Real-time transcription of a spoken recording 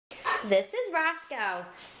This is Roscoe.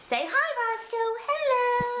 Say hi, Roscoe.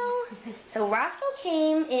 Hello. So Roscoe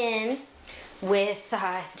came in with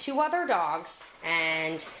 2 other dogs,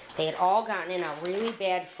 and they had all gotten in a really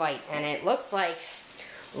bad fight, and it looks like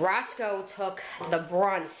Roscoe took the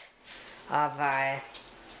brunt of the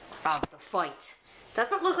fight.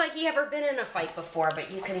 Doesn't look like he ever been in a fight before, but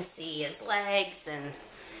you can see his legs and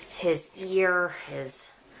his ear,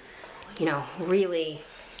 really,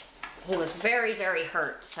 he was very, very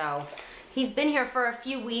hurt. So he's been here for a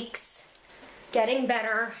few weeks, getting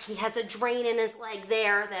better. He has a drain in his leg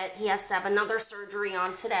there that he has to have another surgery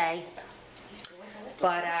on today.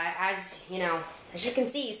 But as you can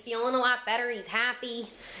see, he's feeling a lot better. He's happy,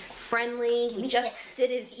 friendly. He just did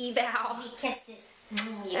his eval. He kisses.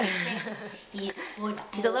 He's a good boy.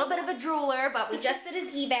 He's a little bit of a drooler, but we just did his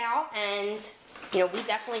eval, and we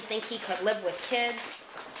definitely think he could live with kids.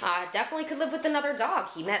 Definitely could live with another dog.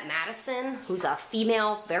 He met Madison, who's a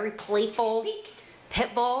female, very playful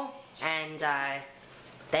pit bull, and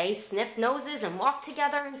they sniffed noses and walked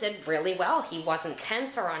together and did really well. He wasn't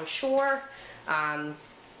tense or unsure.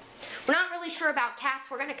 We're not really sure about cats.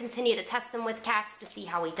 We're going to continue to test him with cats to see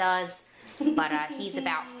how he does. But he's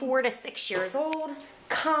about 4 to 6 years old,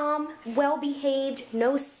 calm, well-behaved,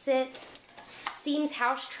 no sit, seems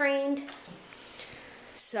house-trained.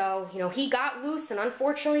 So, he got loose, and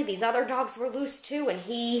unfortunately these other dogs were loose too, and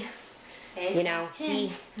he took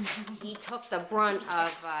the brunt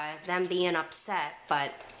of them being upset,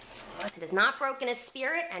 but it has not broken his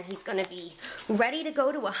spirit, and he's going to be ready to go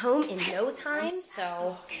to a home in no time.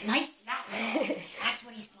 So nice lap dog. That's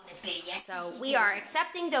what he's going to be. Yes. So we are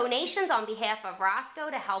accepting donations on behalf of Roscoe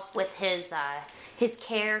to help with his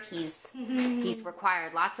care. He's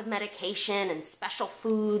required lots of medication and special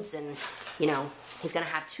foods, and he's going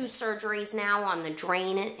to have 2 surgeries now on the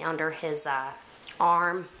drain under his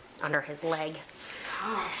arm, under his leg,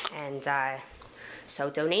 and so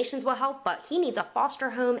donations will help, but he needs a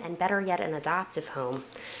foster home, and better yet, an adoptive home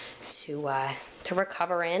to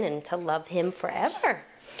recover in and to love him forever.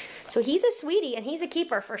 So he's a sweetie, and he's a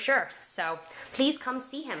keeper for sure. So please come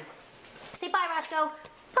see him. Say bye, Roscoe.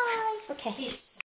 Bye. Okay. Peace.